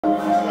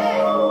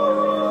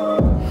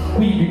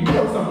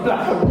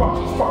like a rock.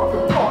 She's fuck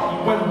the party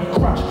when we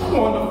crash.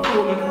 Wanna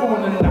fall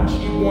and that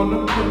she wanna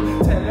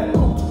put. Tell her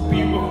cool to be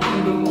with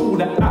food and all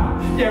that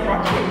out. Yeah, I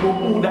came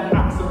with all the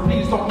acts, so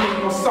please don't make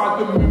no side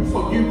move,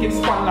 so you get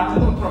spun like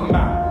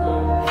laundromat.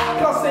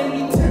 Plus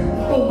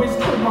 82, always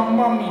call my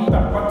mummy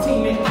back. My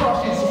teenage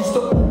crushes used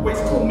to always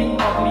call me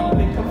ugly,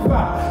 blick and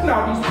fat. Now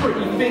these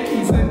pretty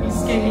vickies and these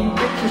skinny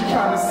bitches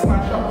trying to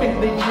smash. I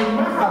think they dream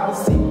I have a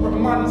secret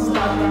money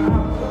stash.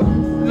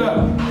 Look,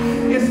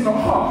 it's not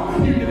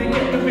hard, you didn't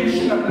get the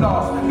vision at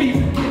last. These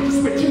are kids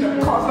just switching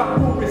up cars like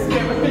Morris,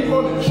 everything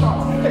on the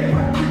charts. They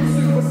had two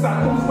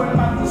suicide moves when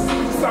man was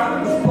suicide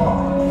in the spot.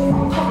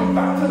 I'm coming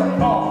back to the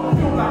art,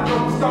 feel like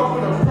I'm stuck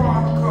with a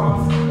branch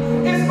class.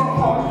 It's not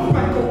hard,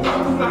 man go back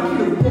to black in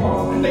the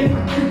bars. They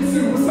had two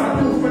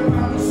suicide moves when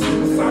man was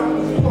suicide in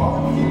the spot.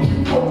 Would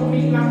you hold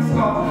me like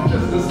stuff,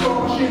 just to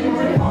stop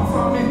shivering hearts?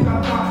 I'm in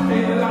that night,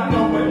 feeling like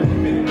nowhere,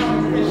 living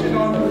out, vision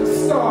on the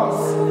stars.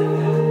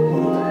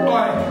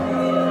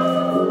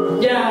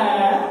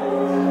 Yeah.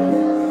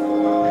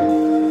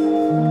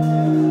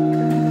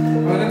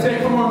 I'm gonna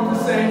take a moment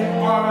to say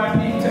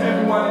RIP to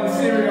everyone in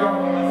Syria,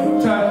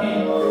 Turkey,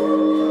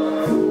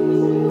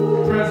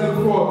 present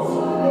thoughts.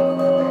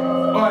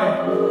 Oi.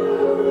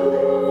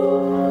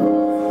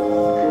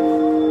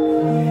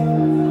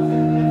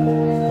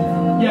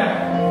 Yeah.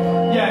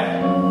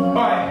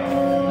 Oi.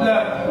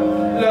 Look.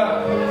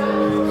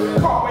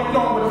 Can't wait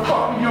long with the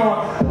fuck me on.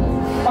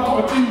 I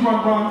gotta do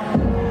run.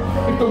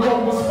 If the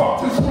road was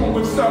fucked and strong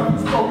with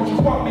serpents, bro, would you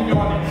want me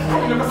on it? I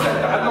ain't never said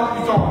that I love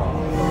you, dog.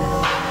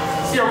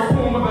 See, I was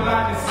born with a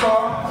lightning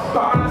star,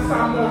 but I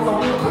understand more as I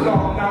walk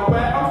along. Now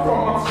where I'm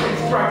from, I'm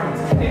chased dragons,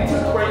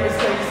 integrated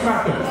states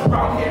matter.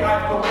 Round here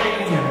like the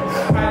alien,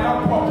 and I'm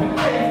popping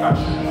K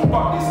fashion.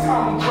 But this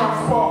time I'm dry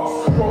sparks,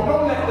 bro,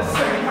 don't let the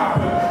same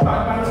happen.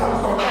 Like my toes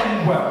don't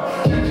end well.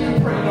 Should you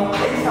pray no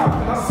case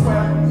happen, I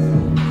swear.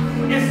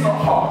 It's not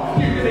hard,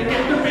 you didn't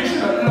get the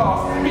vision at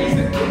last. These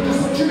are kids just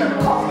switching them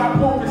cars like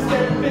Morris,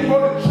 everything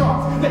on the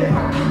charts. They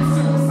had two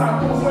suicide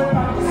doors when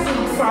man was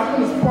suicide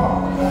in the spot.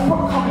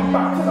 I'm coming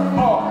back to the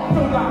art,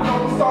 feel like no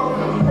one's starting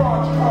the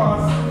branch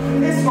cars.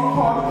 It's not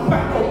hard,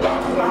 back go back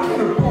to black in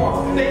the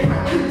bars. They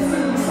had two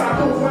suicide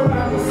doors when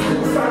man was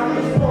suicide in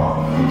the spot.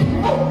 Would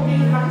you hold me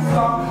like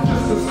stuff,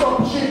 just to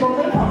stop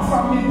shivering hearts?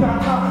 I'm in that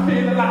night,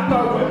 feeling like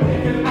nowhere,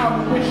 picking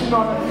out, wishing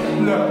on.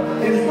 Look,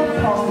 it's the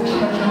past, the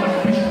treasure, and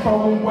fish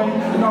throw away.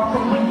 And I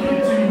can make you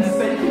do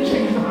mistake and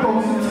change the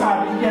pros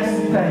entirely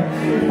yesterday.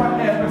 If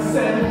I ever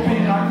said a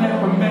thing I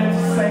never meant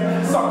to say,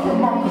 suck your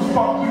mum, cause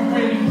fuck we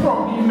really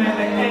probably meant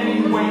it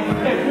anyway.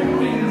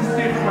 Everything is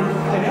different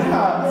and it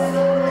hurts.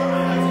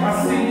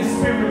 I see your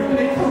spirit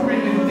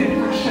flickering in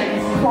different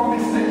shades.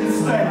 Promise that you'll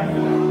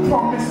stay,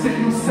 promise that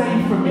you'll stay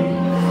for me.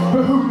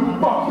 But who the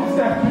fuck is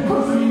that?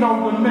 Because we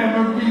know the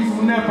memories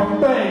will never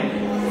fade.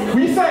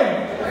 We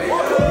say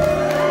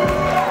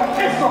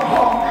it's not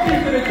hard,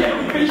 you're gonna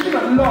get the vision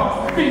at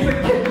last. These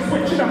are kids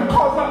switching them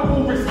cars like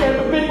Morris,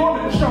 everything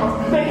on the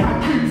charts. They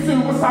had two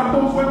suicide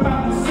doors when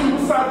man was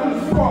suicide in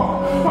the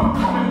spot. I'm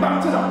coming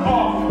back to the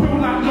art, feel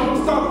like no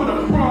one's stuck with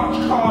a branch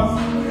cars.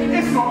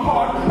 It's not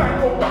hard,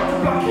 man go back to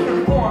black in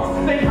the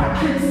bars. They had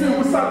two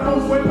suicide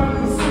doors when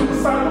man was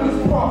suicide in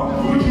the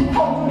spot. Would you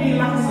hold me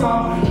like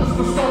stuff, just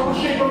to stop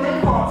the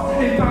shivering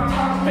parts? In that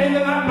time,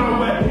 feeling like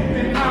nowhere,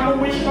 pipping, I'm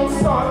a wish on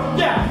stars.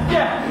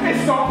 Yeah,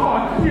 it's not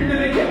hard, you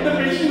didn't get the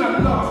vision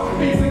at last.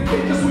 These are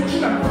kids just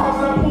switching up cars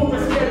like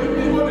Morris,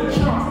 everything on the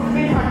charts.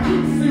 They had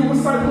two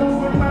suicide doors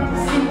when man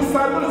was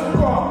suicide in the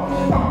spot.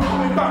 I'm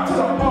coming back to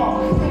the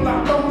art, feel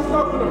like no one's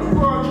stuck with a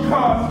branch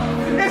cars.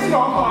 It's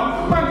not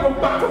hard, man go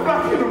back to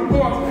black in the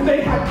bars.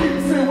 They had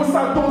two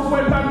suicide doors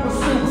when man was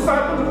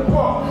suicide in the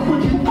spot.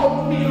 Would you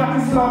hold me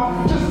like it's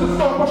love, just to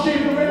stop my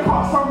shivering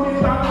hearts? I'm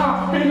in that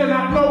house, feeling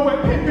like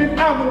nowhere, pipping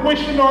out and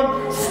wishing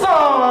on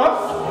stars.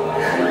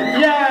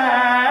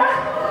 Yeah.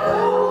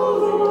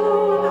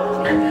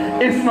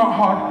 It's not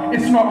hard,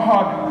 it's not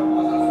hard.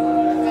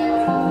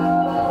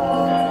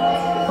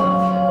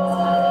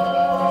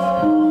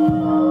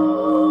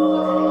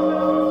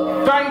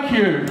 Thank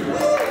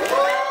you.